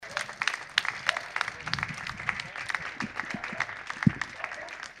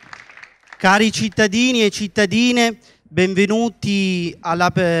Cari cittadini e cittadine, benvenuti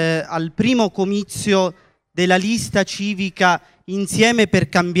al primo comizio della lista civica Insieme per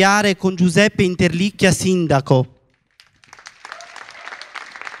cambiare con Giuseppe Interlicchia, sindaco.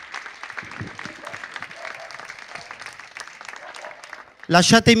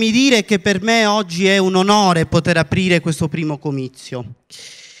 Lasciatemi dire che per me oggi è un onore poter aprire questo primo comizio.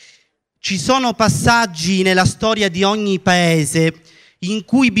 Ci sono passaggi nella storia di ogni paese in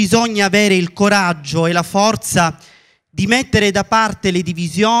cui bisogna avere il coraggio e la forza di mettere da parte le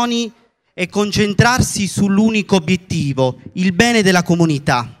divisioni e concentrarsi sull'unico obiettivo, il bene della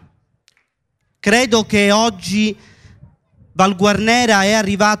comunità. Credo che oggi Val Guarnera è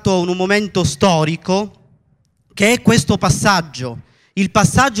arrivato a un momento storico che è questo passaggio, il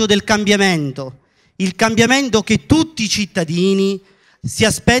passaggio del cambiamento, il cambiamento che tutti i cittadini si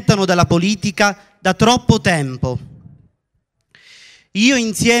aspettano dalla politica da troppo tempo. Io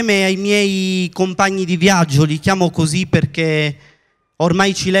insieme ai miei compagni di viaggio, li chiamo così perché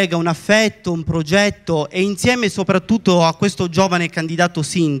ormai ci lega un affetto, un progetto, e insieme soprattutto a questo giovane candidato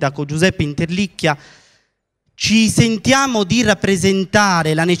sindaco, Giuseppe Interlicchia, ci sentiamo di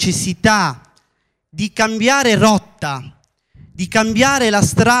rappresentare la necessità di cambiare rotta, di cambiare la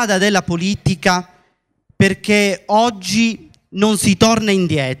strada della politica, perché oggi non si torna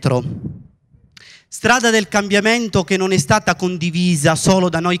indietro. Strada del cambiamento che non è stata condivisa solo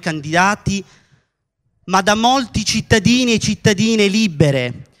da noi candidati, ma da molti cittadini e cittadine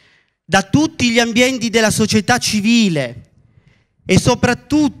libere, da tutti gli ambienti della società civile e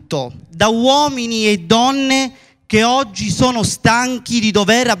soprattutto da uomini e donne che oggi sono stanchi di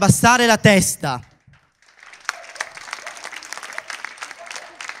dover abbassare la testa.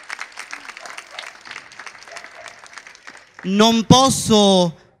 Non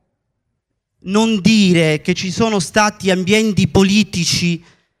posso non dire che ci sono stati ambienti politici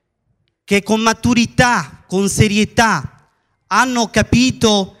che con maturità, con serietà, hanno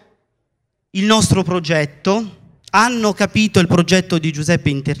capito il nostro progetto, hanno capito il progetto di Giuseppe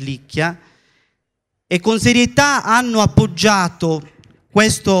Interlicchia e con serietà hanno appoggiato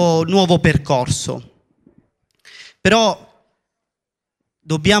questo nuovo percorso. Però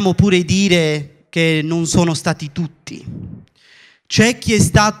dobbiamo pure dire che non sono stati tutti. C'è chi è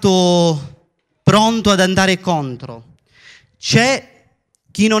stato pronto ad andare contro, c'è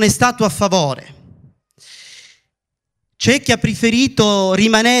chi non è stato a favore, c'è chi ha preferito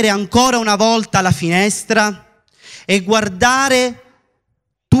rimanere ancora una volta alla finestra e guardare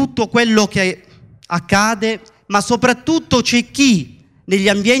tutto quello che accade, ma soprattutto c'è chi negli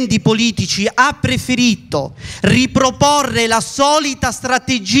ambienti politici ha preferito riproporre la solita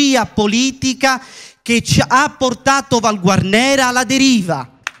strategia politica che ci ha portato Val Guarnera alla deriva.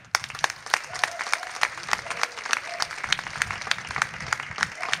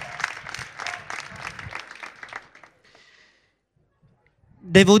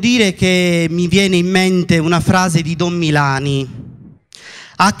 Devo dire che mi viene in mente una frase di Don Milani: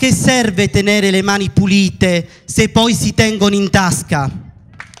 a che serve tenere le mani pulite se poi si tengono in tasca?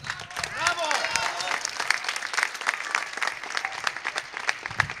 Bravo!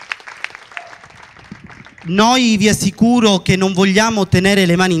 Noi vi assicuro che non vogliamo tenere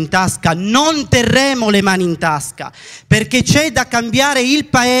le mani in tasca, non terremo le mani in tasca, perché c'è da cambiare il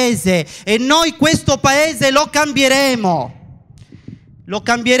paese e noi questo paese lo cambieremo. Lo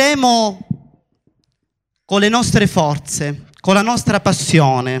cambieremo con le nostre forze, con la nostra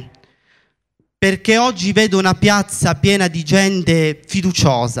passione, perché oggi vedo una piazza piena di gente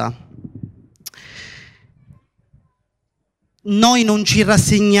fiduciosa. Noi non ci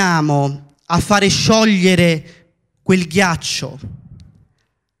rassegniamo a fare sciogliere quel ghiaccio,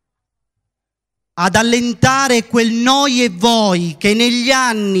 ad allentare quel noi e voi che negli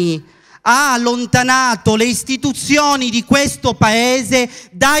anni ha allontanato le istituzioni di questo paese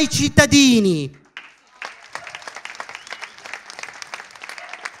dai cittadini.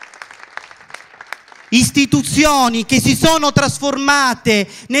 Istituzioni che si sono trasformate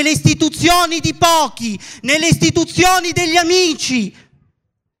nelle istituzioni di pochi, nelle istituzioni degli amici,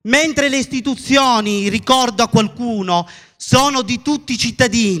 mentre le istituzioni, ricordo a qualcuno, sono di tutti i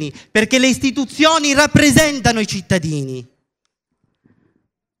cittadini, perché le istituzioni rappresentano i cittadini.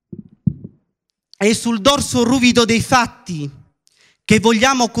 È sul dorso ruvido dei fatti che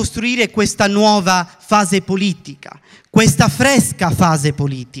vogliamo costruire questa nuova fase politica, questa fresca fase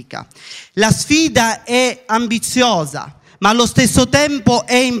politica. La sfida è ambiziosa, ma allo stesso tempo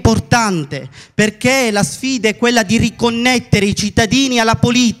è importante, perché la sfida è quella di riconnettere i cittadini alla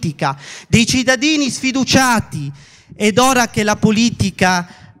politica, dei cittadini sfiduciati, ed ora che la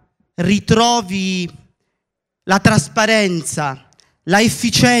politica ritrovi la trasparenza, la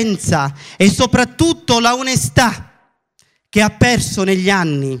efficienza e soprattutto la onestà che ha perso negli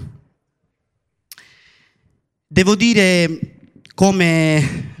anni. Devo dire,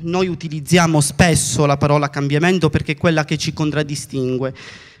 come noi utilizziamo spesso la parola cambiamento perché è quella che ci contraddistingue,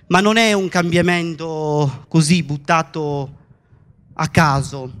 ma non è un cambiamento così buttato a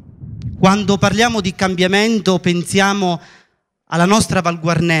caso. Quando parliamo di cambiamento pensiamo alla nostra Val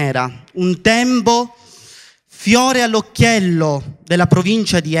Guarnera, un tempo fiore all'occhiello della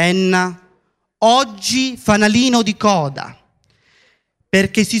provincia di Enna, oggi fanalino di coda,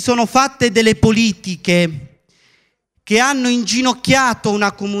 perché si sono fatte delle politiche che hanno inginocchiato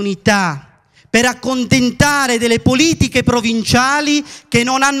una comunità per accontentare delle politiche provinciali che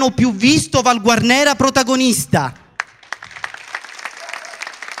non hanno più visto Val Guarnera protagonista.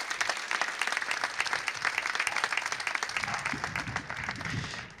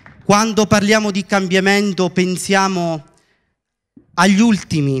 Quando parliamo di cambiamento pensiamo agli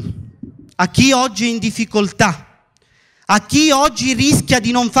ultimi, a chi oggi è in difficoltà, a chi oggi rischia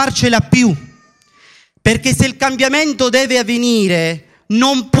di non farcela più, perché se il cambiamento deve avvenire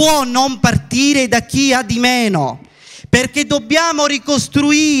non può non partire da chi ha di meno, perché dobbiamo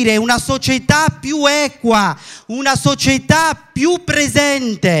ricostruire una società più equa, una società più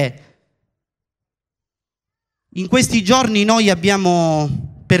presente. In questi giorni noi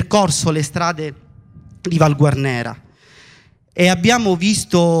abbiamo percorso le strade di Val Guarnera e abbiamo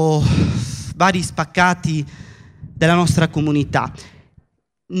visto vari spaccati della nostra comunità.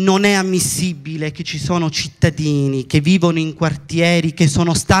 Non è ammissibile che ci sono cittadini che vivono in quartieri che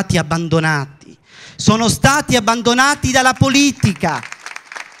sono stati abbandonati dalla politica.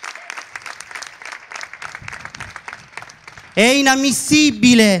 È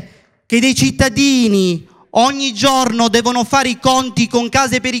inammissibile che dei cittadini ogni giorno devono fare i conti con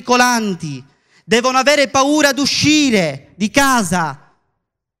case pericolanti, devono avere paura ad uscire di casa.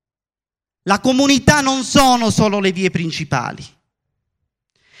 La comunità non sono solo le vie principali.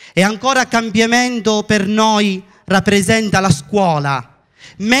 E ancora cambiamento per noi rappresenta la scuola,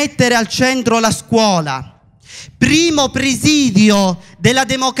 mettere al centro la scuola, primo presidio della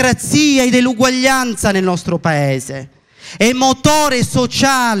democrazia e dell'uguaglianza nel nostro paese, e motore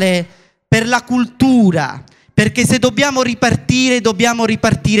sociale per la cultura, perché se dobbiamo ripartire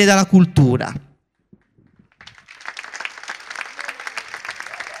dalla cultura.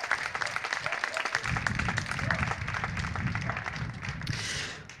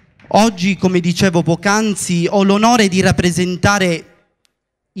 Oggi, come dicevo poc'anzi, ho l'onore di rappresentare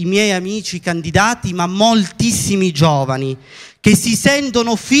i miei amici candidati, ma moltissimi giovani che si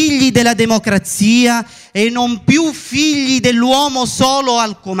sentono figli della democrazia e non più figli dell'uomo solo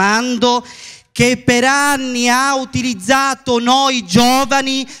al comando, che per anni ha utilizzato noi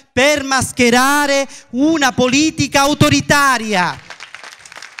giovani per mascherare una politica autoritaria.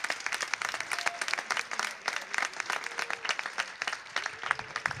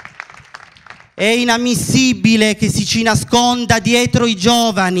 È inammissibile che si ci nasconda dietro i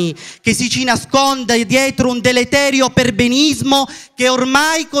giovani, che si ci nasconda dietro un deleterio perbenismo che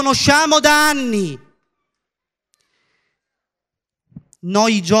ormai conosciamo da anni.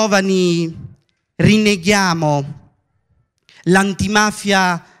 Noi giovani rinneghiamo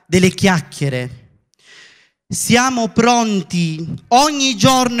l'antimafia delle chiacchiere. Siamo pronti ogni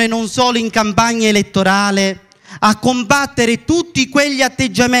giorno e non solo in campagna elettorale a combattere tutti quegli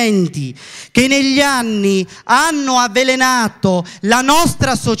atteggiamenti che negli anni hanno avvelenato la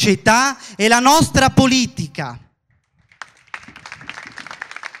nostra società e la nostra politica.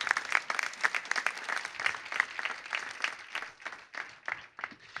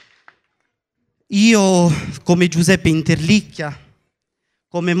 Io, come Giuseppe Interlicchia,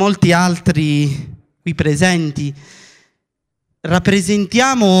 come molti altri qui presenti,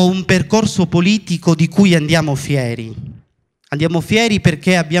 rappresentiamo un percorso politico di cui andiamo fieri. Andiamo fieri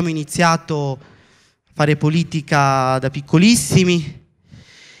perché abbiamo iniziato a fare politica da piccolissimi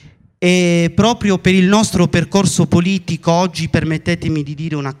e proprio per il nostro percorso politico oggi permettetemi di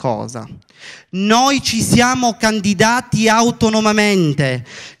dire una cosa. Noi ci siamo candidati autonomamente,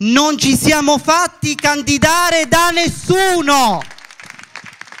 non ci siamo fatti candidare da nessuno.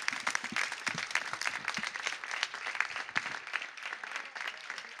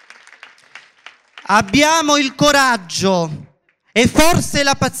 Abbiamo il coraggio e forse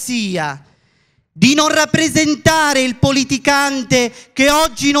la pazzia di non rappresentare il politicante che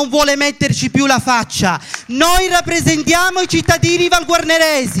oggi non vuole metterci più la faccia. Noi rappresentiamo i cittadini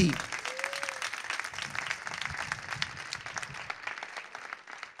valguarneresi.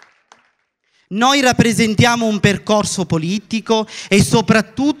 Noi rappresentiamo un percorso politico e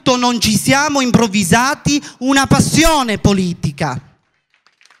soprattutto non ci siamo improvvisati una passione politica.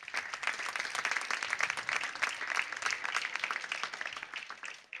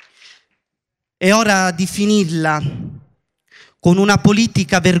 È ora di finirla con una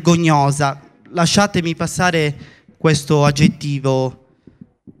politica vergognosa. Lasciatemi passare questo aggettivo,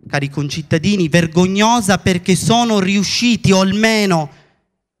 cari concittadini, vergognosa, perché sono riusciti, o almeno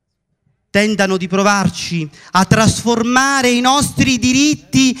tentano di provarci, a trasformare i nostri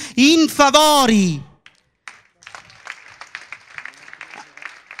diritti in favori.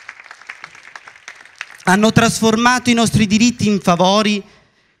 Hanno trasformato i nostri diritti in favori,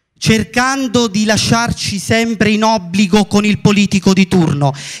 cercando di lasciarci sempre in obbligo con il politico di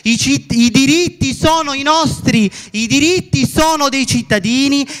turno. I diritti sono i nostri, i diritti sono dei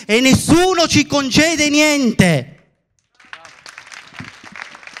cittadini e nessuno ci concede niente.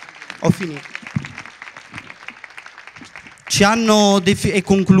 Ho finito. E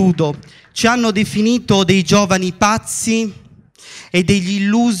concludo. Ci hanno definito dei giovani pazzi e degli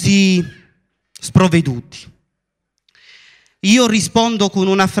illusi sprovveduti. Io rispondo con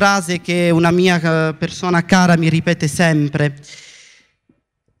una frase che una mia persona cara mi ripete sempre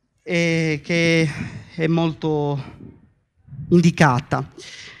e che è molto indicata.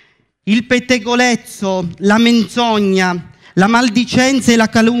 Il pettegolezzo, la menzogna, la maldicenza e la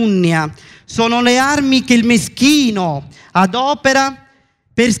calunnia sono le armi che il meschino adopera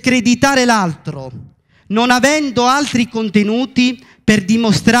per screditare l'altro, non avendo altri contenuti per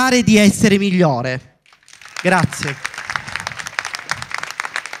dimostrare di essere migliore. Grazie.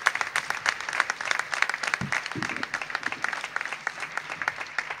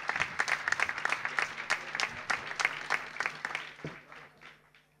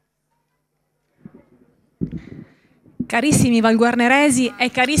 Carissimi valguarneresi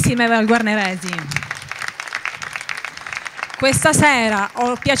e carissime valguarneresi, questa sera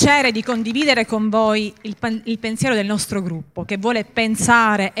ho il piacere di condividere con voi il pensiero del nostro gruppo, che vuole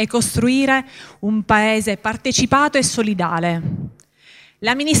pensare e costruire un paese partecipato e solidale.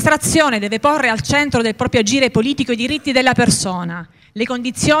 L'amministrazione deve porre al centro del proprio agire politico i diritti della persona, le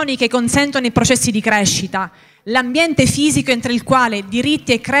condizioni che consentono i processi di crescita, l'ambiente fisico entro il quale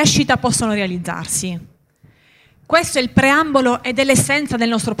diritti e crescita possono realizzarsi. Questo è il preambolo ed è l'essenza del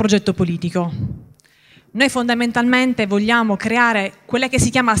nostro progetto politico. Noi fondamentalmente vogliamo creare quella che si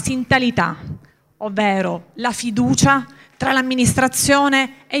chiama sintalità, ovvero la fiducia tra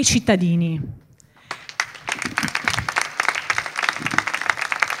l'amministrazione e i cittadini.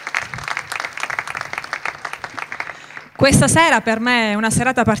 Questa sera per me è una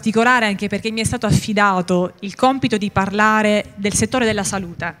serata particolare anche perché mi è stato affidato il compito di parlare del settore della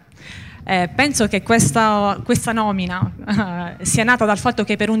salute. Penso che questa nomina sia nata dal fatto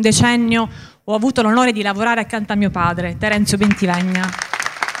che per un decennio ho avuto l'onore di lavorare accanto a mio padre, Terenzio Bentivegna.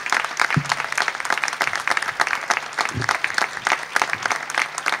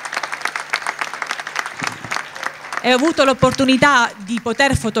 E ho avuto l'opportunità di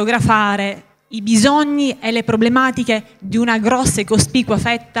poter fotografare i bisogni e le problematiche di una grossa e cospicua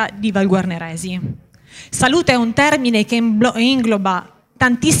fetta di valguarneresi. Salute è un termine che ingloba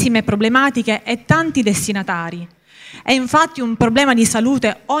tantissime problematiche e tanti destinatari. È infatti un problema di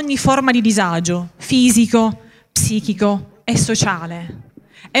salute ogni forma di disagio, fisico, psichico e sociale.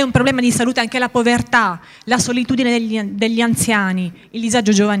 È un problema di salute anche la povertà, la solitudine degli anziani, il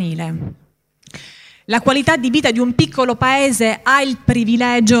disagio giovanile. La qualità di vita di un piccolo paese ha il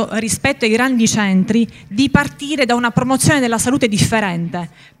privilegio, rispetto ai grandi centri, di partire da una promozione della salute differente,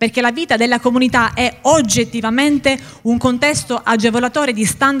 perché la vita della comunità è oggettivamente un contesto agevolatore di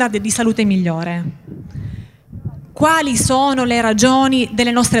standard di salute migliore. Quali sono le ragioni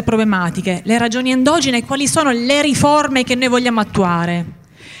delle nostre problematiche, le ragioni endogene e quali sono le riforme che noi vogliamo attuare?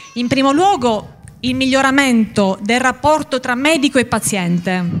 In primo luogo, il miglioramento del rapporto tra medico e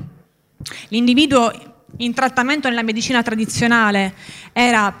paziente. L'individuo in trattamento nella medicina tradizionale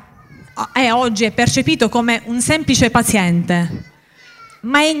oggi è percepito come un semplice paziente,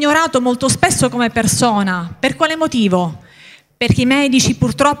 ma è ignorato molto spesso come persona. Per quale motivo? Perché i medici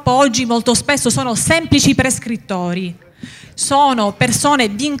purtroppo oggi molto spesso sono semplici prescrittori, sono persone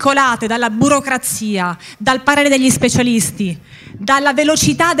vincolate dalla burocrazia, dal parere degli specialisti, dalla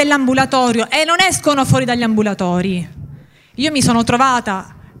velocità dell'ambulatorio e non escono fuori dagli ambulatori. Io mi sono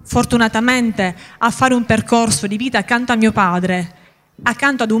trovata fortunatamente a fare un percorso di vita accanto a mio padre,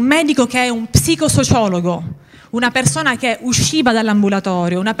 accanto ad un medico che è un psicosociologo, una persona che usciva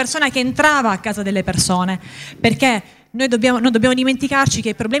dall'ambulatorio, una persona che entrava a casa delle persone, perché non dobbiamo dimenticarci che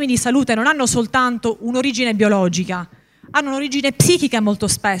i problemi di salute non hanno soltanto un'origine biologica, hanno un'origine psichica molto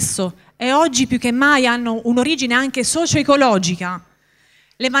spesso e oggi più che mai hanno un'origine anche socio-ecologica.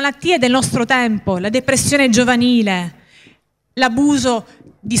 Le malattie del nostro tempo, la depressione giovanile, l'abuso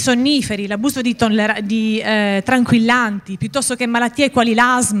di sonniferi, l'abuso di tranquillanti, piuttosto che malattie quali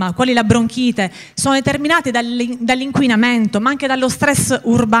l'asma, quali la bronchite, sono determinate dall'inquinamento, ma anche dallo stress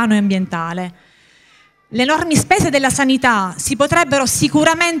urbano e ambientale. Le enormi spese della sanità si potrebbero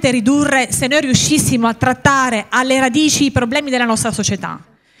sicuramente ridurre se noi riuscissimo a trattare alle radici i problemi della nostra società.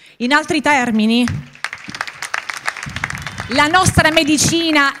 In altri termini, la nostra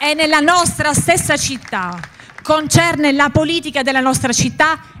medicina è nella nostra stessa città, concerne la politica della nostra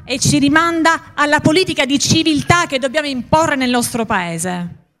città e ci rimanda alla politica di civiltà che dobbiamo imporre nel nostro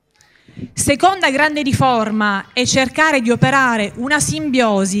paese. Seconda grande riforma è cercare di operare una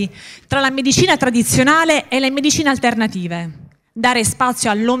simbiosi tra la medicina tradizionale e le medicine alternative, dare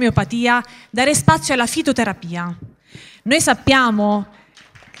spazio all'omeopatia, dare spazio alla fitoterapia. Noi sappiamo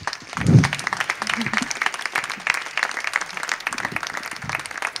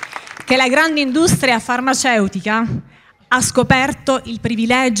che la grande industria farmaceutica ha scoperto il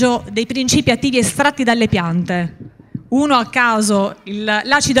privilegio dei principi attivi estratti dalle piante. Uno a caso,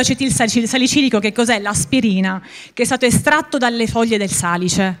 l'acido acetilsalicilico, che cos'è? L'aspirina, che è stato estratto dalle foglie del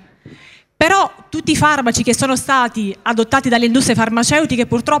salice. Però tutti i farmaci che sono stati adottati dalle industrie farmaceutiche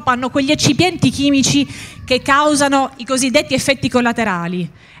purtroppo hanno quegli eccipienti chimici che causano i cosiddetti effetti collaterali.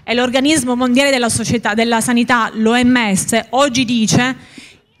 E l'Organismo Mondiale della Sanità, l'OMS, oggi dice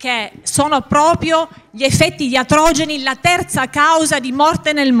che sono proprio gli effetti iatrogeni la terza causa di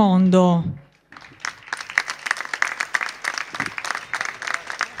morte nel mondo.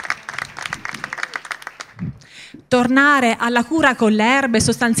 Tornare alla cura con le erbe,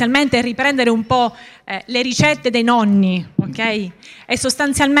 sostanzialmente riprendere un po' le ricette dei nonni, ok? E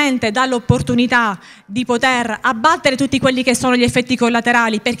sostanzialmente dà l'opportunità di poter abbattere tutti quelli che sono gli effetti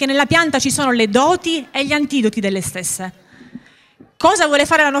collaterali, perché nella pianta ci sono le doti e gli antidoti delle stesse. Cosa vuole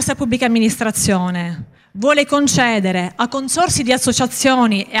fare la nostra pubblica amministrazione? Vuole concedere a consorzi di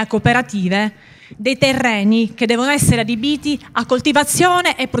associazioni e a cooperative dei terreni che devono essere adibiti a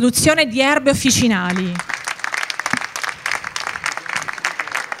coltivazione e produzione di erbe officinali.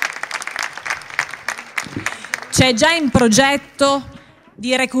 C'è già in progetto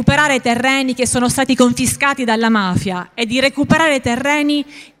di recuperare terreni che sono stati confiscati dalla mafia e di recuperare terreni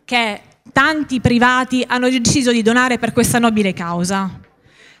che tanti privati hanno deciso di donare per questa nobile causa.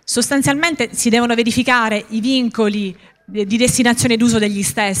 Sostanzialmente si devono verificare i vincoli di destinazione d'uso degli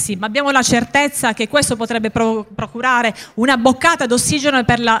stessi, ma abbiamo la certezza che questo potrebbe procurare una boccata d'ossigeno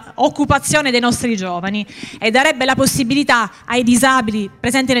per l'occupazione dei nostri giovani e darebbe la possibilità ai disabili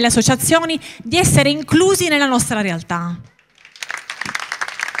presenti nelle associazioni di essere inclusi nella nostra realtà.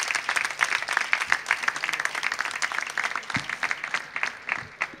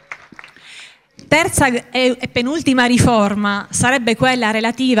 Terza e penultima riforma sarebbe quella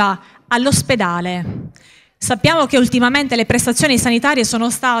relativa all'ospedale. Sappiamo che ultimamente le prestazioni sanitarie sono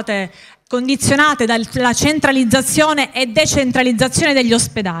state condizionate dalla centralizzazione e decentralizzazione degli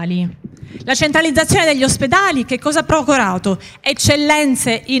ospedali. La centralizzazione degli ospedali che cosa ha procurato?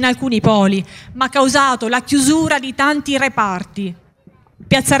 Eccellenze in alcuni poli, ma ha causato la chiusura di tanti reparti.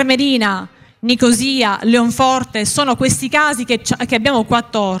 Piazza Armerina, Nicosia, Leonforte, sono questi casi che abbiamo qua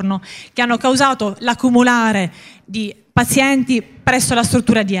attorno, che hanno causato l'accumulare di pazienti presso la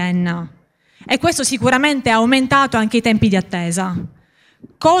struttura di Enna. E questo sicuramente ha aumentato anche i tempi di attesa.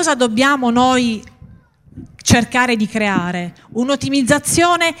 Cosa dobbiamo noi cercare di creare?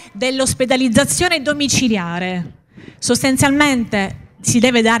 Un'ottimizzazione dell'ospedalizzazione domiciliare. Sostanzialmente si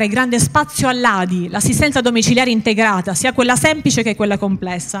deve dare grande spazio all'ADI, l'assistenza domiciliare integrata, sia quella semplice che quella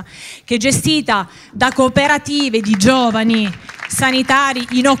complessa, che è gestita da cooperative di giovani sanitari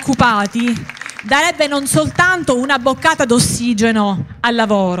inoccupati, darebbe non soltanto una boccata d'ossigeno al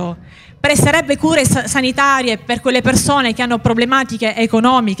lavoro, presterebbe cure sanitarie per quelle persone che hanno problematiche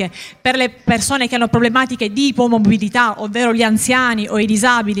economiche, per le persone che hanno problematiche di ipomobilità, ovvero gli anziani o i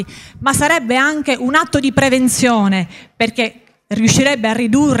disabili, ma sarebbe anche un atto di prevenzione, perché riuscirebbe a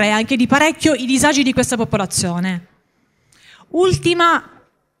ridurre anche di parecchio i disagi di questa popolazione. Ultima,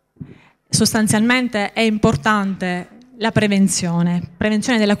 sostanzialmente è importante la prevenzione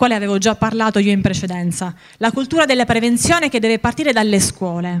della quale avevo già parlato io in precedenza, la cultura della prevenzione che deve partire dalle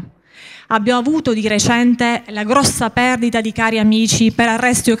scuole. Abbiamo avuto di recente la grossa perdita di cari amici per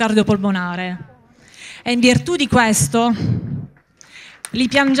arresto cardiopolmonare e in virtù di questo li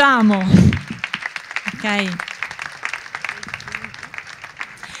piangiamo, ok?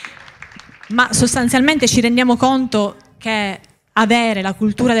 Ma sostanzialmente ci rendiamo conto che avere la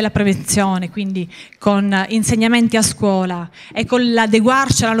cultura della prevenzione, quindi con insegnamenti a scuola e con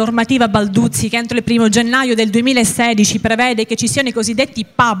l'adeguarci alla normativa Balduzzi, che entro il 1° gennaio del 2016 prevede che ci siano i cosiddetti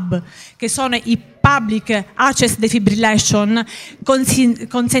PAB, che sono i Public Access Defibrillation,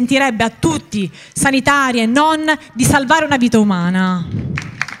 consentirebbe a tutti, sanitari e non, di salvare una vita umana.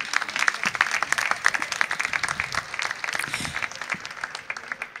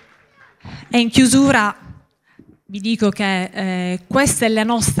 E in chiusura vi dico che questa è la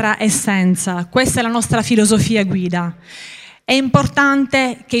nostra essenza, questa è la nostra filosofia guida. È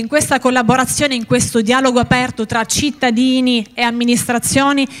importante che in questa collaborazione, in questo dialogo aperto tra cittadini e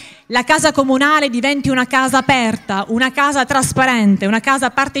amministrazioni, la casa comunale diventi una casa aperta, una casa trasparente, una casa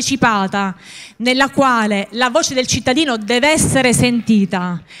partecipata, nella quale la voce del cittadino deve essere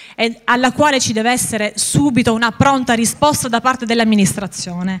sentita e alla quale ci deve essere subito una pronta risposta da parte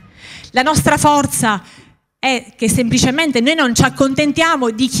dell'amministrazione. La nostra forza è che semplicemente noi non ci accontentiamo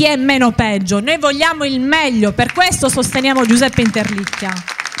di chi è meno peggio, noi vogliamo il meglio, per questo sosteniamo Giuseppe Interlicchia.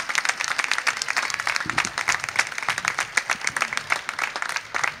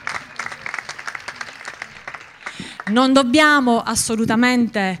 Non dobbiamo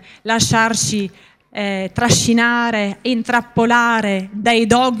assolutamente lasciarci trascinare, intrappolare dai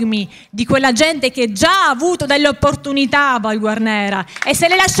dogmi di quella gente che già ha avuto delle opportunità a Val Guarnera e se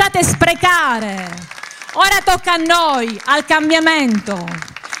le lasciate sprecare. Ora tocca a noi, al cambiamento.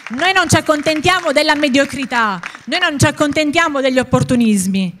 Noi non ci accontentiamo della mediocrità, noi non ci accontentiamo degli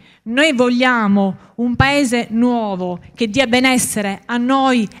opportunismi. Noi vogliamo un paese nuovo che dia benessere a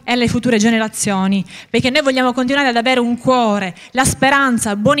noi e alle future generazioni, perché noi vogliamo continuare ad avere un cuore, la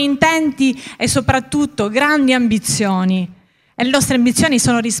speranza, buoni intenti e soprattutto grandi ambizioni. E le nostre ambizioni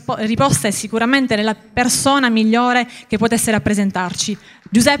sono riposte sicuramente nella persona migliore che potesse rappresentarci,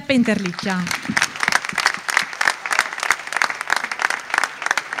 Giuseppe Interlicchia.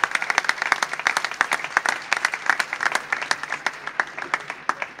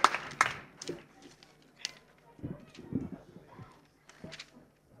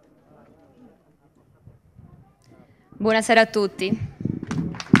 Buonasera a tutti.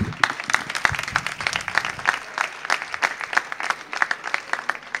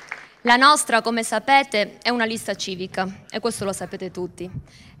 La nostra, come sapete, è una lista civica e questo lo sapete tutti,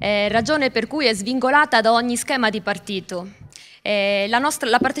 ragione per cui è svincolata da ogni schema di partito.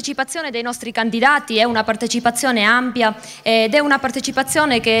 La partecipazione dei nostri candidati è una partecipazione ampia ed è una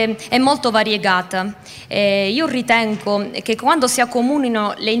partecipazione che è molto variegata. Io ritengo che quando si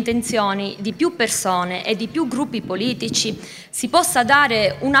accomunino le intenzioni di più persone e di più gruppi politici si possa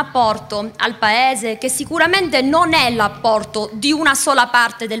dare un apporto al Paese che sicuramente non è l'apporto di una sola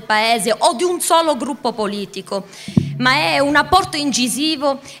parte del Paese o di un solo gruppo politico, ma è un apporto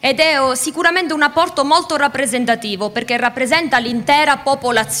incisivo ed è sicuramente un apporto molto rappresentativo perché rappresenta l'intera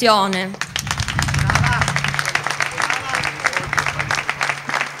popolazione.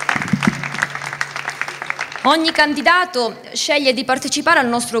 Ogni candidato sceglie di partecipare al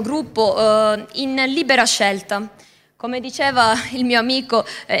nostro gruppo in libera scelta. Come diceva il mio amico,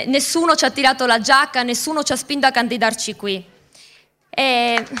 nessuno ci ha tirato la giacca, nessuno ci ha spinto a candidarci qui.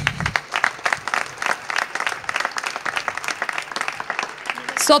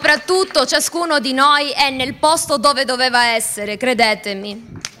 Soprattutto ciascuno di noi è nel posto dove doveva essere,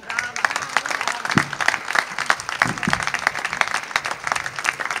 credetemi.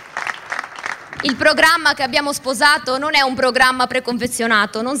 Il programma che abbiamo sposato non è un programma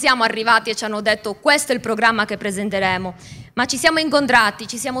preconfezionato, non siamo arrivati e ci hanno detto questo è il programma che presenteremo, ma ci siamo incontrati,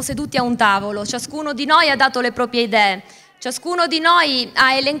 ci siamo seduti a un tavolo, ciascuno di noi ha dato le proprie idee, ciascuno di noi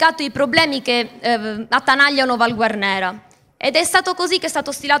ha elencato i problemi che attanagliano Val Guarnera. Ed è stato così che è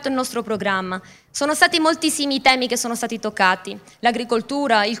stato stilato il nostro programma. Sono stati moltissimi i temi che sono stati toccati,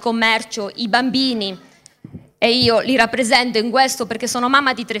 l'agricoltura, il commercio, i bambini, e io li rappresento in questo perché sono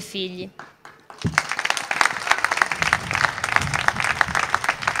mamma di 3 figli.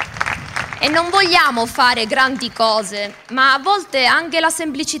 E non vogliamo fare grandi cose, ma a volte anche la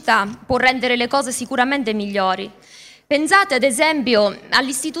semplicità può rendere le cose sicuramente migliori. Pensate ad esempio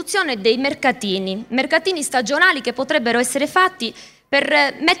all'istituzione dei mercatini stagionali che potrebbero essere fatti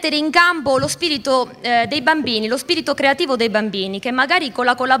per mettere in campo lo spirito dei bambini, lo spirito creativo dei bambini, che magari con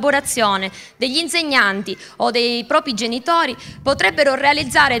la collaborazione degli insegnanti o dei propri genitori potrebbero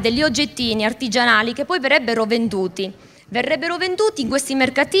realizzare degli oggettini artigianali che poi verrebbero venduti in questi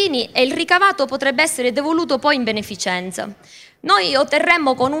mercatini e il ricavato potrebbe essere devoluto poi in beneficenza. Noi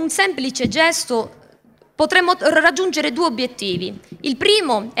otterremmo con un semplice gesto potremmo raggiungere 2 obiettivi. Il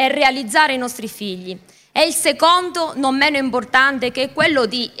primo è realizzare i nostri figli e il secondo, non meno importante, che è quello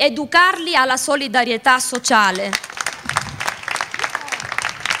di educarli alla solidarietà sociale.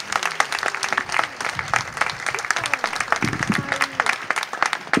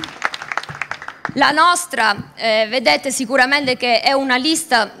 La nostra, vedete sicuramente che è una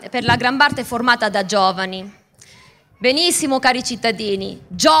lista per la gran parte formata da giovani. Benissimo, cari cittadini,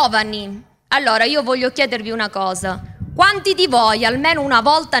 giovani. Allora io voglio chiedervi una cosa. Quanti di voi almeno una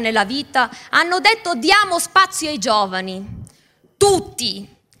volta nella vita hanno detto diamo spazio ai giovani? Tutti.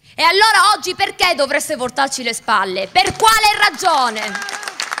 E allora oggi perché dovreste voltarci le spalle? Per quale ragione?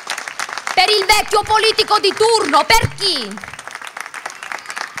 Per il vecchio politico di turno? Per chi?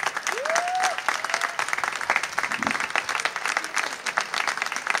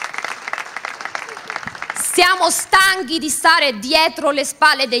 Siamo stanchi di stare dietro le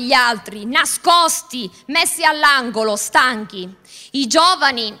spalle degli altri, nascosti, messi all'angolo, stanchi. I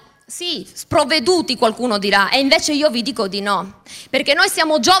giovani, sì, sprovveduti qualcuno dirà, e invece io vi dico di no. Perché noi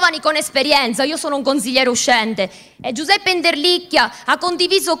siamo giovani con esperienza, io sono un consigliere uscente e Giuseppe Interlicchia ha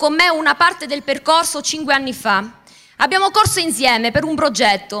condiviso con me una parte del percorso 5 anni fa. Abbiamo corso insieme per un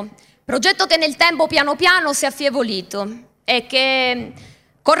progetto che nel tempo piano piano si è affievolito e che...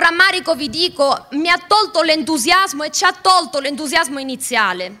 Con rammarico vi dico, mi ha tolto l'entusiasmo e ci ha tolto l'entusiasmo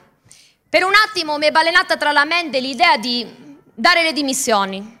iniziale. Per un attimo mi è balenata tra la mente l'idea di dare le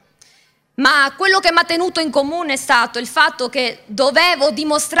dimissioni, ma quello che mi ha tenuto in comune è stato il fatto che dovevo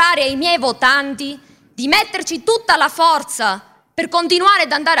dimostrare ai miei votanti di metterci tutta la forza per continuare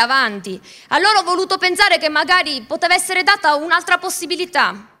ad andare avanti. Allora ho voluto pensare che magari poteva essere data un'altra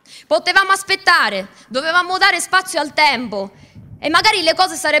possibilità. Potevamo aspettare, dovevamo dare spazio al tempo. E magari le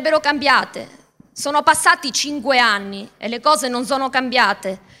cose sarebbero cambiate. Sono passati 5 anni e le cose non sono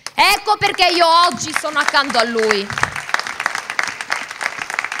cambiate. Ecco perché io oggi sono accanto a lui.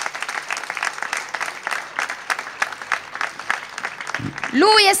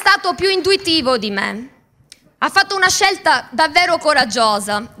 Lui è stato più intuitivo di me. Ha fatto una scelta davvero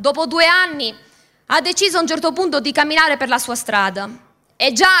coraggiosa. Dopo 2 anni ha deciso a un certo punto di camminare per la sua strada.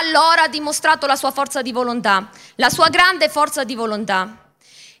 E già allora ha dimostrato la sua forza di volontà, la sua grande forza di volontà.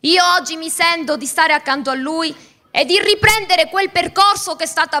 Io oggi mi sento di stare accanto a lui e di riprendere quel percorso che è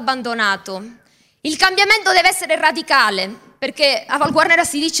stato abbandonato. Il cambiamento deve essere radicale, perché a Val Guarnera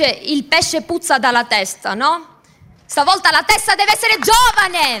si dice il pesce puzza dalla testa, no? Stavolta la testa deve essere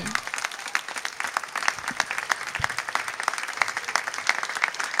giovane!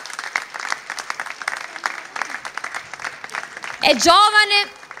 È giovane,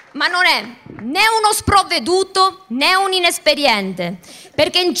 ma non è né uno sprovveduto né un inesperiente,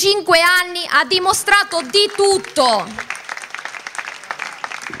 perché in 5 anni ha dimostrato di tutto.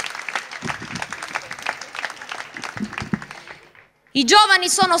 I giovani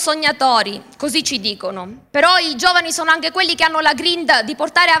sono sognatori, così ci dicono, però i giovani sono anche quelli che hanno la grinta di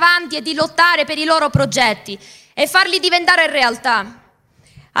portare avanti e di lottare per i loro progetti e farli diventare realtà.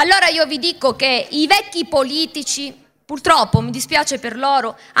 Allora io vi dico che i vecchi politici, purtroppo, mi dispiace per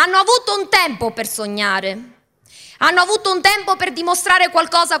loro, hanno avuto un tempo per sognare, hanno avuto un tempo per dimostrare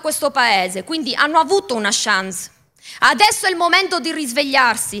qualcosa a questo paese, quindi hanno avuto una chance. Adesso è il momento di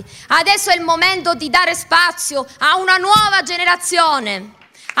risvegliarsi, adesso è il momento di dare spazio a una nuova generazione,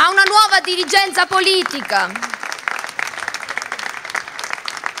 a una nuova dirigenza politica.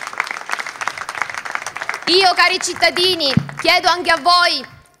 Io, cari cittadini, chiedo anche a voi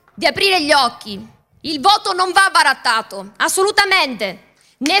di aprire gli occhi. Il voto non va barattato, assolutamente.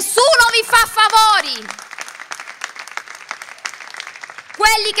 Nessuno vi fa favori.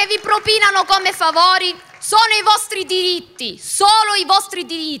 Quelli che vi propinano come favori sono i vostri diritti, solo i vostri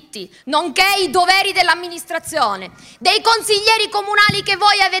diritti, nonché i doveri dell'amministrazione, dei consiglieri comunali che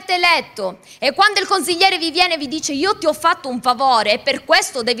voi avete eletto. E quando il consigliere vi viene e vi dice io ti ho fatto un favore e per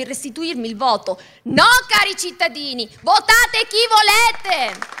questo devi restituirmi il voto. No, cari cittadini, votate chi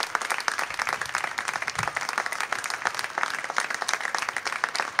volete.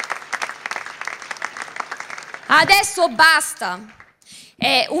 Adesso basta.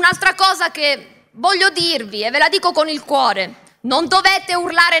 E un'altra cosa che voglio dirvi, e ve la dico con il cuore, non dovete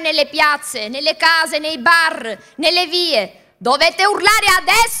urlare nelle piazze, nelle case, nei bar, nelle vie. Dovete urlare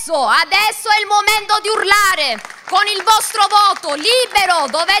adesso, adesso è il momento di urlare, con il vostro voto, libero,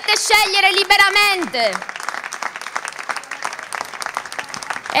 dovete scegliere liberamente.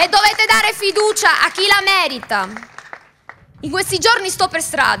 E dovete dare fiducia a chi la merita. In questi giorni sto per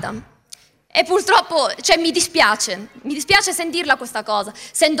strada. E purtroppo, mi dispiace sentirla questa cosa.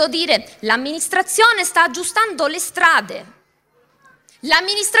 Sento dire, l'amministrazione sta aggiustando le strade.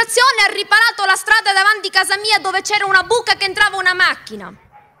 L'amministrazione ha riparato la strada davanti a casa mia dove c'era una buca che entrava una macchina.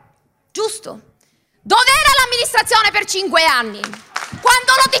 Giusto? Dov'era l'amministrazione per 5 anni?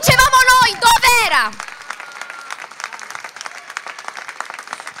 Quando lo dicevamo noi, dov'era?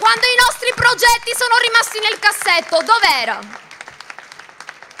 Quando i nostri progetti sono rimasti nel cassetto, dov'era?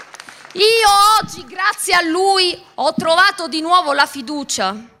 Io oggi, grazie a lui, ho trovato di nuovo la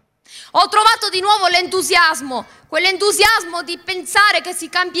fiducia, ho trovato di nuovo l'entusiasmo, quell'entusiasmo di pensare che si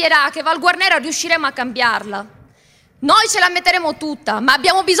cambierà, che Val Guarnera riusciremo a cambiarla. Noi ce la metteremo tutta, ma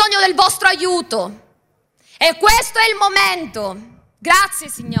abbiamo bisogno del vostro aiuto. E questo è il momento. Grazie,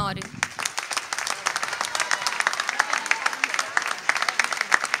 signori.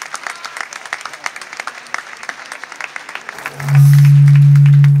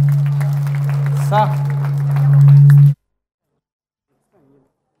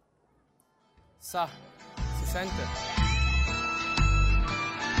 Si sente?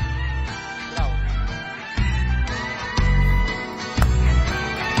 Bravo.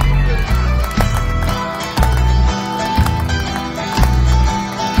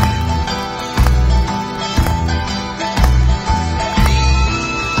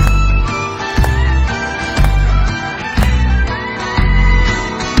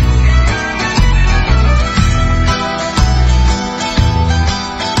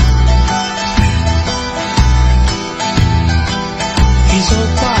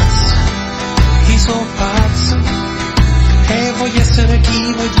 Voglio essere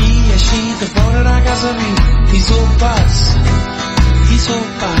chi voglio uscire fuori da casa mia. Ti so pazzo.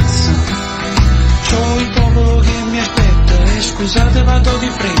 C'ho il popolo che mi aspetta e scusate vado di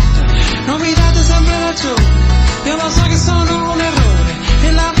fretta. Non mi date sempre ragione, io lo so che sono un errore.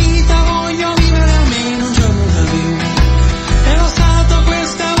 E la vita voglio vivere almeno un giorno da più. E lo Stato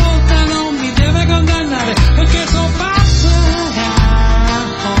questa volta non mi deve condannare, perché so pazzo.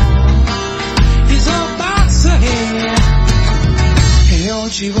 Ti so pazzo. E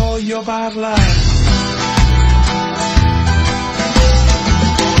oggi voglio parlare.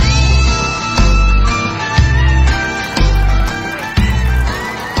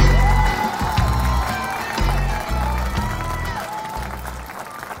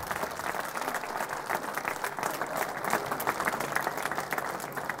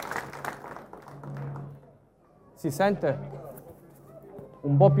 Si sente?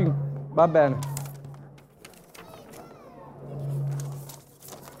 Un po' più... va bene.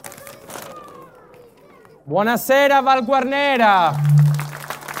 Buonasera Val Guarnera!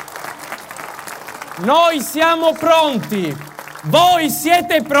 Noi siamo pronti! Voi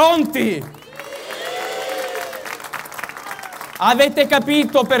siete pronti? Avete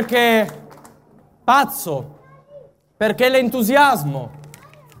capito perché? Pazzo! Perché l'entusiasmo?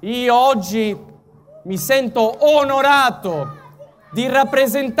 Io oggi mi sento onorato di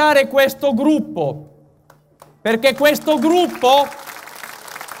rappresentare questo gruppo, perché questo gruppo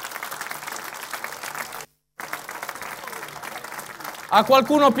a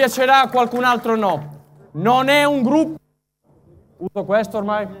qualcuno piacerà, a qualcun altro no. Non è un gruppo... Uso questo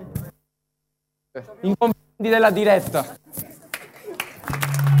ormai? In confronti della diretta.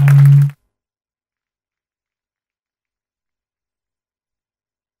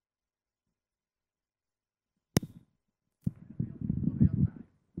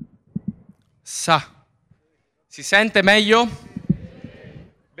 Si sente meglio?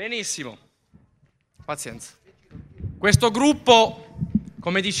 Benissimo. Pazienza. Questo gruppo,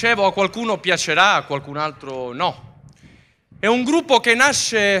 come dicevo, a qualcuno piacerà, a qualcun altro no. È un gruppo che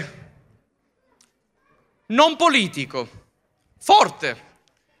nasce non politico, forte,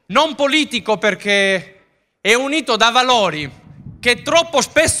 non politico perché è unito da valori che troppo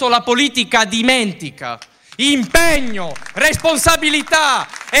spesso la politica dimentica. Impegno, responsabilità,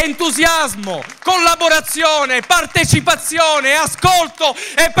 entusiasmo, collaborazione, partecipazione, ascolto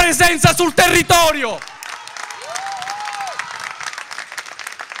e presenza sul territorio.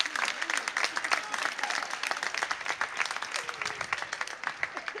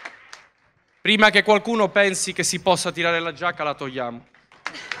 Prima che qualcuno pensi che si possa tirare la giacca, la togliamo.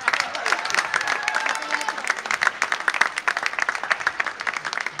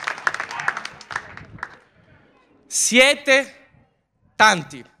 Siete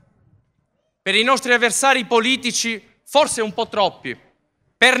tanti. Per i nostri avversari politici forse un po' troppi.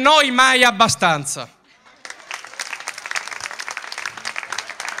 Per noi mai abbastanza.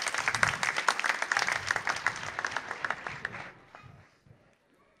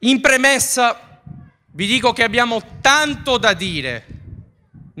 In premessa vi dico che abbiamo tanto da dire,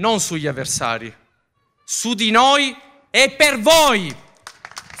 non sugli avversari, su di noi e per voi.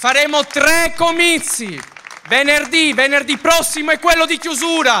 Faremo 3 comizi, venerdì prossimo e quello di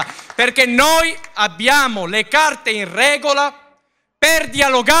chiusura, perché noi abbiamo le carte in regola per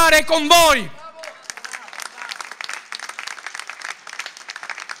dialogare con voi.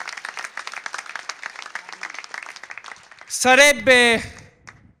 Sarebbe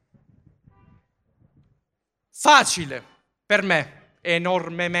facile per me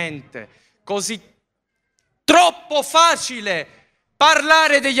enormemente, così troppo facile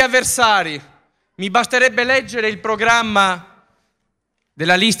parlare degli avversari. Mi basterebbe leggere il programma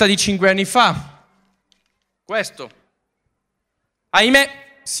della lista di 5 anni fa. Questo.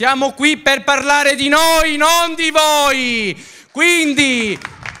 Ahimè, siamo qui per parlare di noi, non di voi. Quindi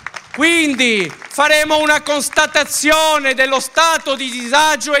faremo una constatazione dello stato di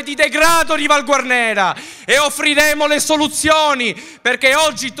disagio e di degrado di Val Guarnera e offriremo le soluzioni, perché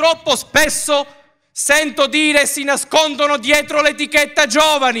oggi troppo spesso sento dire si nascondono dietro l'etichetta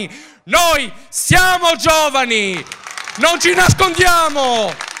giovani. Noi siamo giovani, non ci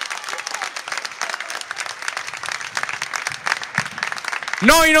nascondiamo.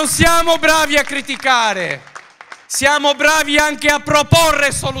 Noi non siamo bravi a criticare, siamo bravi anche a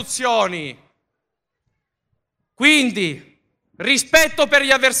proporre soluzioni. Quindi, rispetto per gli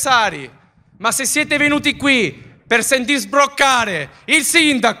avversari, ma se siete venuti qui per sentir sbroccare il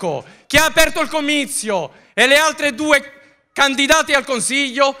sindaco che ha aperto il comizio e le altre 2 candidate al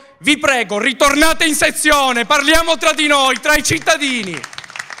consiglio, vi prego, ritornate in sezione, parliamo tra di noi, tra i cittadini.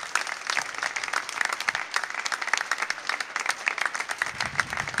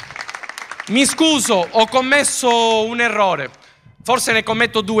 Mi scuso, ho commesso un errore, forse ne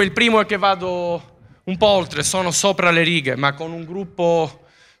commetto 2, il primo è che vado un po' oltre, sono sopra le righe, ma con un gruppo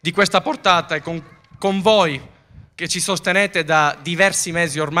di questa portata e con voi che ci sostenete da diversi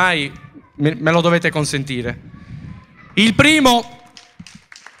mesi ormai, me lo dovete consentire. Il primo,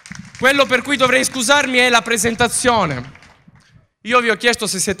 quello per cui dovrei scusarmi, è la presentazione. Io vi ho chiesto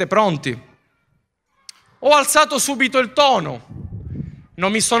se siete pronti, ho alzato subito il tono.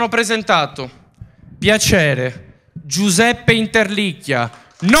 Non mi sono presentato. Piacere, Giuseppe Interlicchia,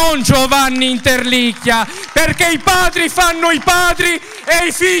 non Giovanni Interlicchia, perché i padri fanno i padri e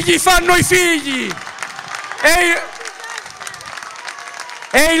i figli fanno i figli.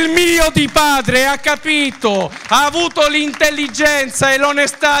 E il mio di padre ha capito, ha avuto l'intelligenza e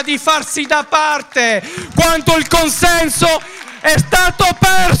l'onestà di farsi da parte quando il consenso è stato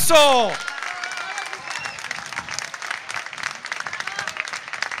perso.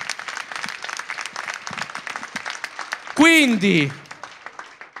 Quindi,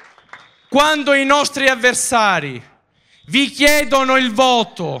 quando i nostri avversari vi chiedono il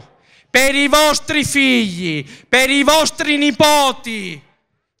voto per i vostri figli, per i vostri nipoti,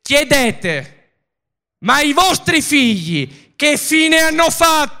 chiedete, ma i vostri figli che fine hanno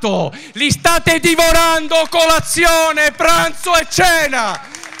fatto? Li state divorando colazione, pranzo e cena.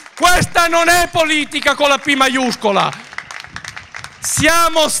 Questa non è politica con la P maiuscola.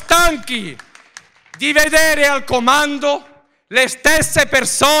 Siamo stanchi di vedere al comando le stesse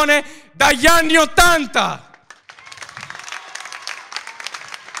persone dagli anni '80.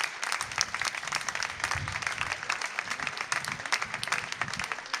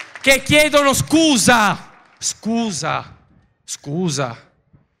 Che chiedono scusa.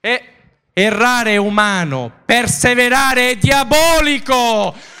 Errare è umano, perseverare è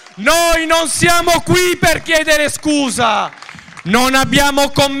diabolico. Noi non siamo qui per chiedere scusa. Non abbiamo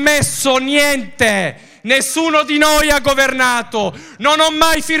commesso niente, nessuno di noi ha governato, non ho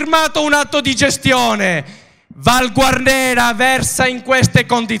mai firmato un atto di gestione. Val Guarnera versa in queste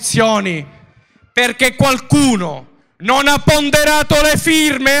condizioni perché qualcuno non ha ponderato le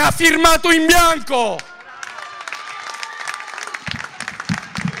firme, ha firmato in bianco.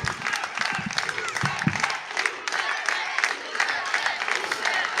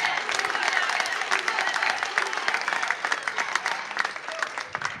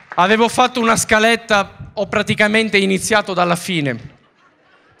 Avevo fatto una scaletta, ho praticamente iniziato dalla fine.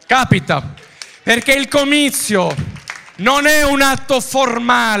 Capita, perché il comizio non è un atto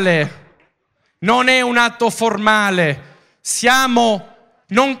formale. Non è un atto formale.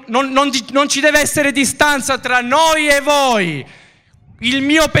 Non ci deve essere distanza tra noi e voi. Il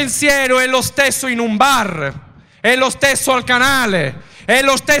mio pensiero è lo stesso in un bar, è lo stesso al canale, è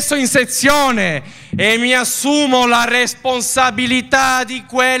lo stesso in sezione e mi assumo la responsabilità di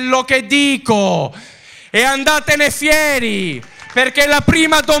quello che dico. E andatene fieri, perché la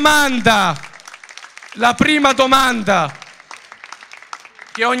prima domanda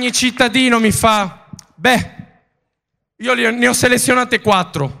che ogni cittadino mi fa, io ne ho selezionate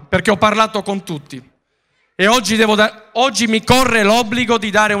 4 perché ho parlato con tutti e oggi mi corre l'obbligo di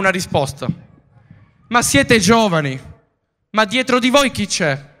dare una risposta. Ma siete giovani, ma dietro di voi chi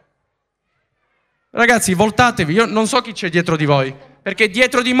c'è? Ragazzi, voltatevi, io non so chi c'è dietro di voi, perché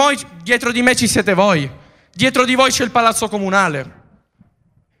dietro di me ci siete voi, dietro di voi c'è il palazzo comunale.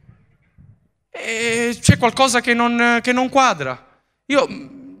 E c'è qualcosa che non quadra. Io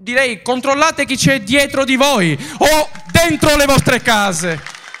direi controllate chi c'è dietro di voi o dentro le vostre case.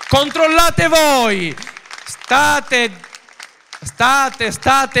 Controllate voi.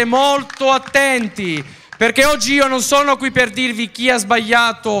 State molto attenti, perché oggi io non sono qui per dirvi chi ha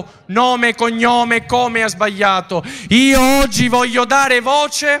sbagliato, nome, cognome, come ha sbagliato. Io oggi voglio dare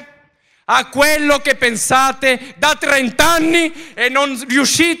voce a quello che pensate da 30 anni e non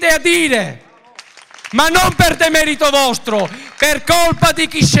riuscite a dire. Ma non per demerito vostro, per colpa di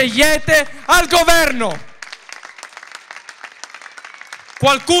chi scegliete al governo.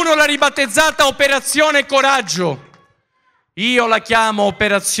 Qualcuno l'ha ribattezzata Operazione Coraggio. Io la chiamo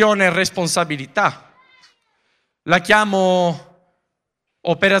Operazione Responsabilità. La chiamo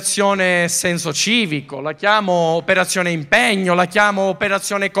Operazione Senso Civico, la chiamo Operazione Impegno, la chiamo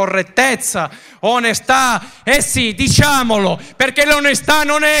Operazione Correttezza, onestà. Eh sì, diciamolo, perché l'onestà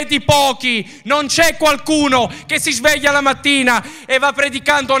non è di pochi. Non c'è qualcuno che si sveglia la mattina e va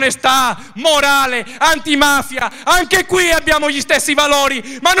predicando onestà, morale, antimafia. Anche qui abbiamo gli stessi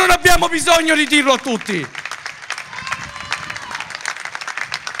valori, ma non abbiamo bisogno di dirlo a tutti.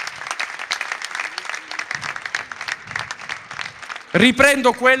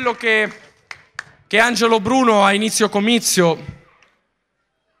 Riprendo quello che Angelo Bruno a inizio comizio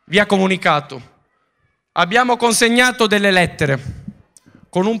vi ha comunicato. Abbiamo consegnato delle lettere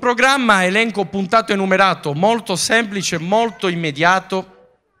con un programma a elenco puntato e numerato, molto semplice, molto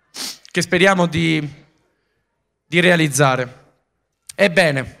immediato, che speriamo di realizzare.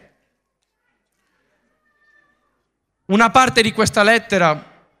 Ebbene, una parte di questa lettera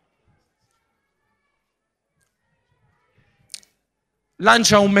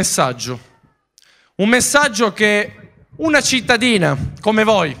lancia un messaggio che una cittadina come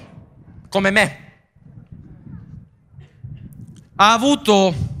voi, come me, ha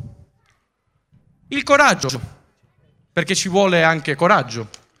avuto il coraggio, perché ci vuole anche coraggio,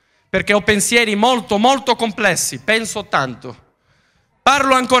 perché ho pensieri molto, molto complessi, penso tanto,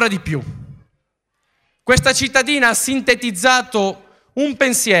 parlo ancora di più. Questa cittadina ha sintetizzato un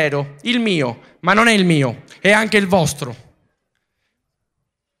pensiero, il mio, ma non è il mio, è anche il vostro.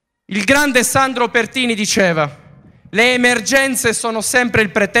 Il grande Sandro Pertini diceva: le emergenze sono sempre il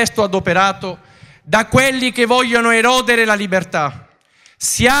pretesto adoperato da quelli che vogliono erodere la libertà.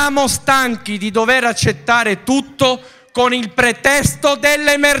 Siamo stanchi di dover accettare tutto con il pretesto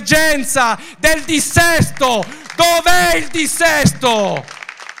dell'emergenza, del dissesto. Dov'è il dissesto?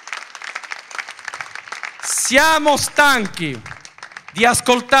 Siamo stanchi di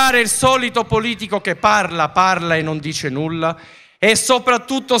ascoltare il solito politico che parla e non dice nulla. E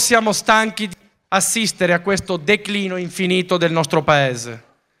soprattutto siamo stanchi di assistere a questo declino infinito del nostro paese.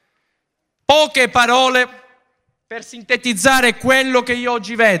 Poche parole per sintetizzare quello che io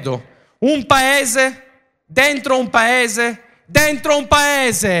oggi vedo. Un paese, dentro un paese, dentro un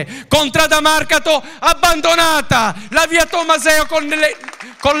paese. Contrada Marcato abbandonata, la via Tomaseo con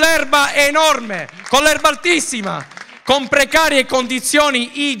l'erba enorme, con l'erba altissima, con precarie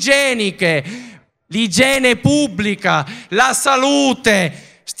condizioni igieniche. L'igiene pubblica, la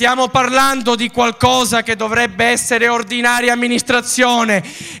salute, stiamo parlando di qualcosa che dovrebbe essere ordinaria amministrazione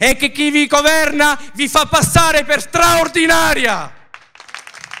e che chi vi governa vi fa passare per straordinaria.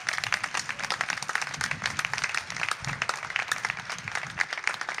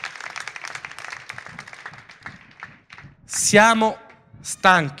 Siamo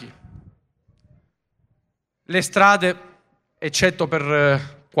stanchi. Le strade, eccetto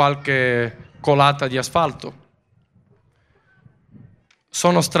per qualche colata di asfalto,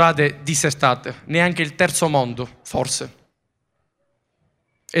 sono strade dissestate, neanche il terzo mondo, forse.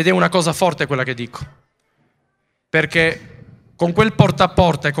 Ed è una cosa forte quella che dico, perché con quel porta a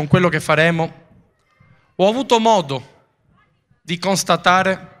porta e con quello che faremo ho avuto modo di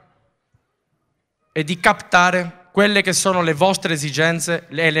constatare e di captare quelle che sono le vostre esigenze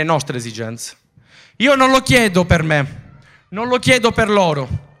e le nostre esigenze. Io non lo chiedo per me, non lo chiedo per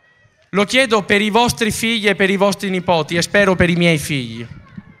loro, lo chiedo per i vostri figli e per i vostri nipoti e spero per i miei figli.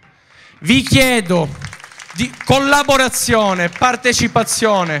 Vi chiedo di collaborazione,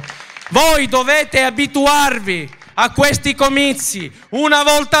 partecipazione. Voi dovete abituarvi a questi comizi una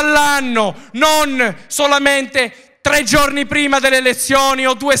volta all'anno, non solamente 3 giorni prima delle elezioni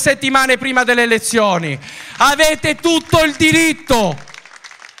o 2 settimane prima delle elezioni. Avete tutto il diritto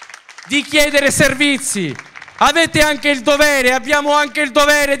di chiedere servizi. Avete anche il dovere, abbiamo anche il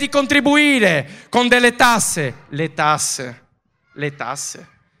dovere di contribuire con delle tasse. Le tasse.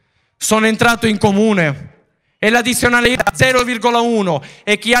 Sono entrato in comune e l'addizionalità 0,1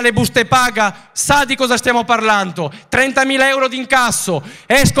 e chi ha le buste paga sa di cosa stiamo parlando. 30.000 euro di incasso.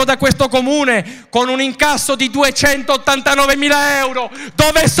 Esco da questo comune con un incasso di 289.000 euro.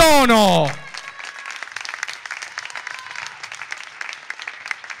 Dove sono?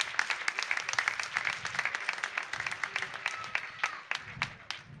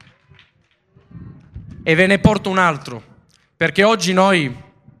 E ve ne porto un altro, perché oggi noi,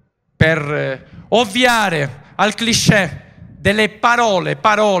 per ovviare al cliché delle parole,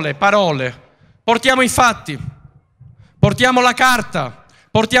 portiamo i fatti, portiamo la carta,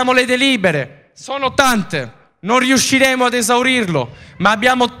 portiamo le delibere, sono tante, non riusciremo ad esaurirlo, ma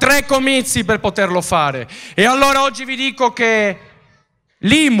abbiamo 3 comizi per poterlo fare. E allora oggi vi dico che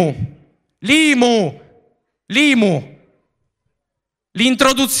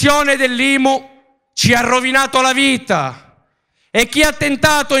l'introduzione dell'IMU ci ha rovinato la vita. E chi ha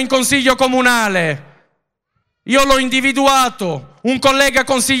tentato in consiglio comunale? Io l'ho individuato, un collega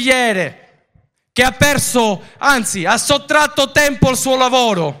consigliere che ha perso, anzi ha sottratto tempo al suo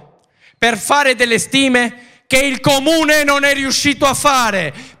lavoro per fare delle stime che il comune non è riuscito a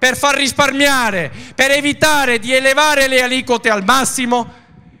fare, per far risparmiare, per evitare di elevare le aliquote al massimo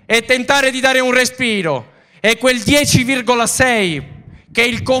e tentare di dare un respiro. E quel 10,6 che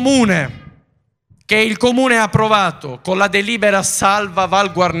il comune ha approvato con la delibera salva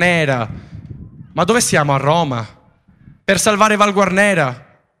Val Guarnera. Ma dove siamo, a Roma? Per salvare Val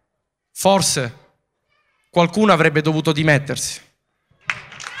Guarnera forse qualcuno avrebbe dovuto dimettersi.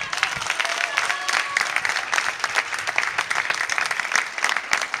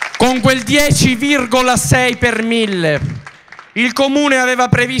 Con quel 10,6 per 1000 il comune aveva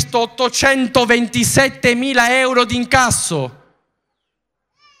previsto 827.000 euro di incasso.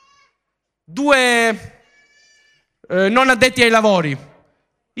 2 non addetti ai lavori,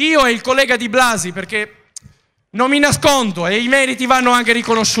 io e il collega Di Blasi, perché non mi nascondo e i meriti vanno anche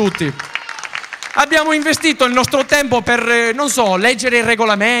riconosciuti. Abbiamo investito il nostro tempo per, non so, leggere il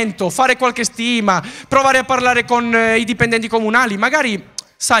regolamento, fare qualche stima, provare a parlare con i dipendenti comunali, magari,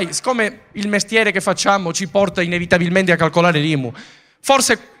 sai, siccome il mestiere che facciamo ci porta inevitabilmente a calcolare l'IMU,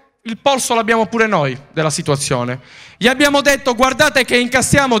 forse il polso l'abbiamo pure noi della situazione. Gli abbiamo detto: guardate che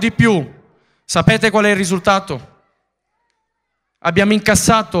incassiamo di più. Sapete qual è il risultato? Abbiamo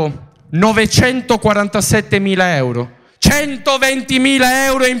incassato 947.000 euro, 120.000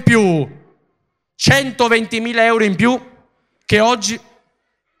 euro in più, 120.000 euro in più che oggi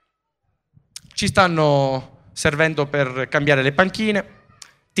ci stanno servendo per cambiare le panchine,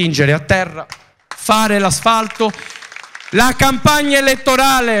 tingere a terra, fare l'asfalto. La campagna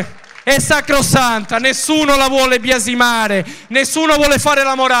elettorale è sacrosanta, nessuno la vuole biasimare, nessuno vuole fare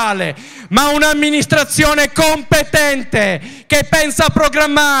la morale, ma un'amministrazione competente che pensa a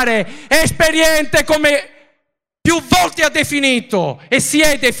programmare, esperiente come più volte ha definito e si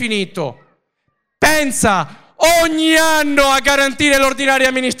è definito, pensa ogni anno a garantire l'ordinaria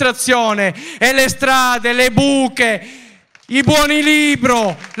amministrazione e le strade, le buche, i buoni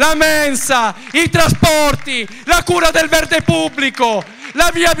libro, la mensa, i trasporti, la cura del verde pubblico, la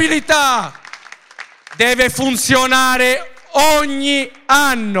viabilità. Deve funzionare ogni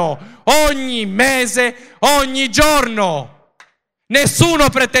anno, ogni mese, ogni giorno. Nessuno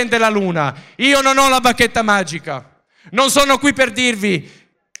pretende la luna. Io non ho la bacchetta magica. Non sono qui per dirvi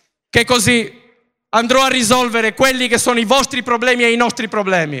che così andrò a risolvere quelli che sono i vostri problemi e i nostri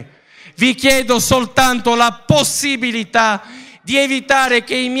problemi. Vi chiedo soltanto la possibilità di evitare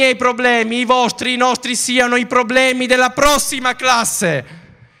che i miei problemi, i vostri, i nostri siano i problemi della prossima classe.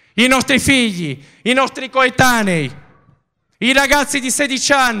 I nostri figli, i nostri coetanei, i ragazzi di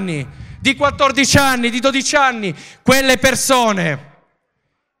 16 anni, di 14 anni, di 12 anni, quelle persone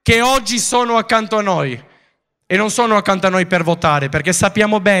che oggi sono accanto a noi e non sono accanto a noi per votare, perché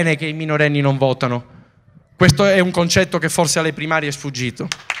sappiamo bene che i minorenni non votano. Questo è un concetto che forse alle primarie è sfuggito.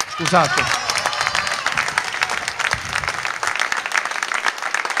 Scusate.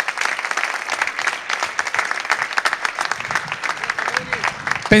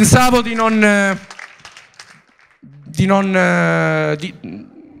 Pensavo di non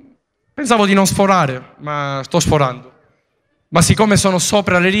sforare, ma sto sforando. Ma siccome sono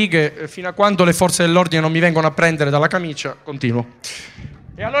sopra le righe, fino a quando le forze dell'ordine non mi vengono a prendere dalla camicia, continuo.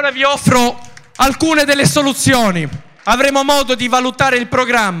 E allora vi offro alcune delle soluzioni. Avremo modo di valutare il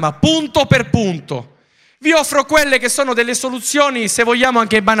programma punto per punto. Vi offro quelle che sono delle soluzioni, se vogliamo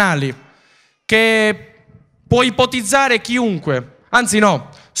anche banali, che può ipotizzare chiunque. Anzi no,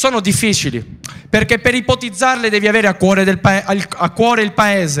 sono difficili, perché per ipotizzarle devi avere a cuore il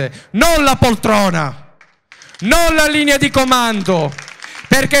paese, non la poltrona, non la linea di comando,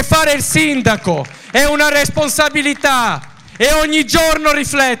 perché fare il sindaco è una responsabilità e ogni giorno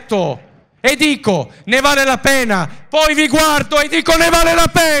rifletto e dico ne vale la pena, poi vi guardo e dico ne vale la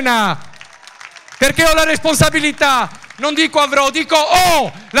pena, perché ho la responsabilità, non dico avrò, dico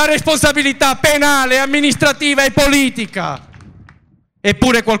ho la responsabilità penale, amministrativa e politica.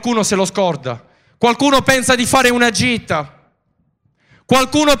 Eppure qualcuno se lo scorda, qualcuno pensa di fare una gita,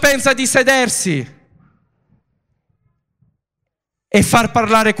 qualcuno pensa di sedersi e far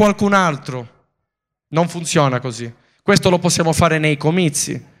parlare qualcun altro. Non funziona così. Questo lo possiamo fare nei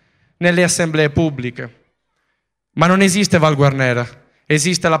comizi, nelle assemblee pubbliche. Ma non esiste Val Guarnera,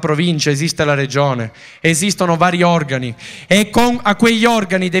 esiste la provincia, esiste la regione, esistono vari organi e a quegli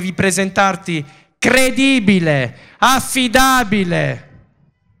organi devi presentarti credibile, affidabile.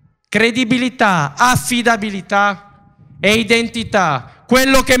 Credibilità, affidabilità e identità.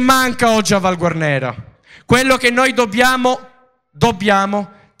 Quello che manca oggi a Val Guarnera, quello che noi dobbiamo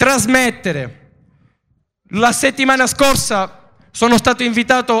trasmettere. La settimana scorsa sono stato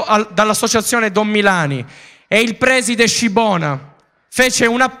invitato dall'associazione Don Milani e il preside Scibona fece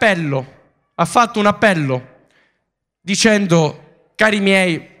un appello, ha fatto un appello dicendo: cari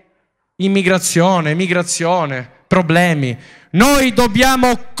miei, immigrazione, migrazione, problemi. Noi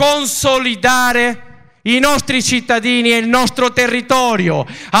dobbiamo consolidare i nostri cittadini e il nostro territorio,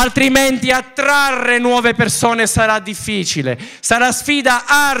 altrimenti attrarre nuove persone sarà difficile, sarà sfida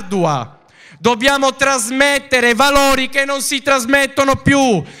ardua. Dobbiamo trasmettere valori che non si trasmettono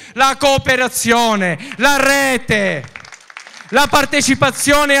più: la cooperazione, la rete, la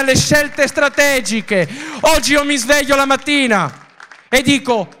partecipazione alle scelte strategiche. Oggi io mi sveglio la mattina e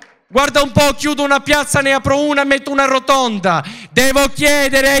dico: guarda un po', chiudo una piazza, ne apro una, metto una rotonda. Devo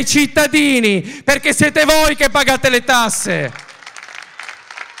chiedere ai cittadini, perché siete voi che pagate le tasse.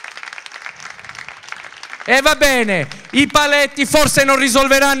 E va bene, i paletti forse non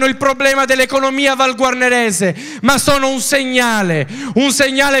risolveranno il problema dell'economia valguarnerese, ma sono un segnale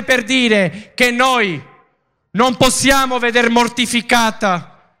per dire che noi non possiamo veder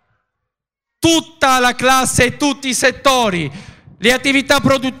mortificata tutta la classe e tutti i settori, le attività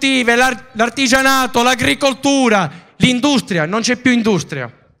produttive, l'artigianato, l'agricoltura, l'industria. Non c'è più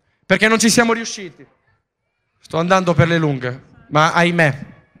industria, perché non ci siamo riusciti. Sto andando per le lunghe, ma ahimè.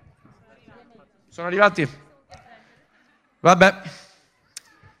 Sono arrivati? Vabbè.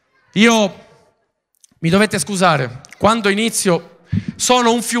 Mi dovete scusare, quando inizio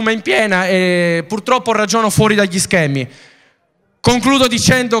sono un fiume in piena e purtroppo ragiono fuori dagli schemi. Concludo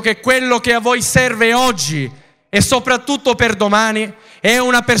dicendo che quello che a voi serve oggi e soprattutto per domani è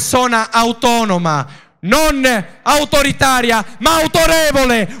una persona autonoma, non autoritaria, ma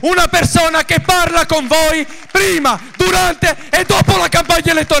autorevole, una persona che parla con voi prima, durante e dopo la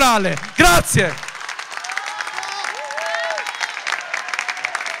campagna elettorale. Grazie.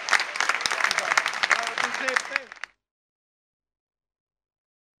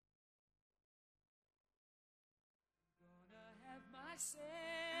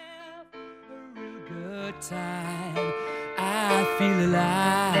 Time, I feel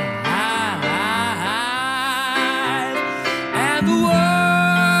alive.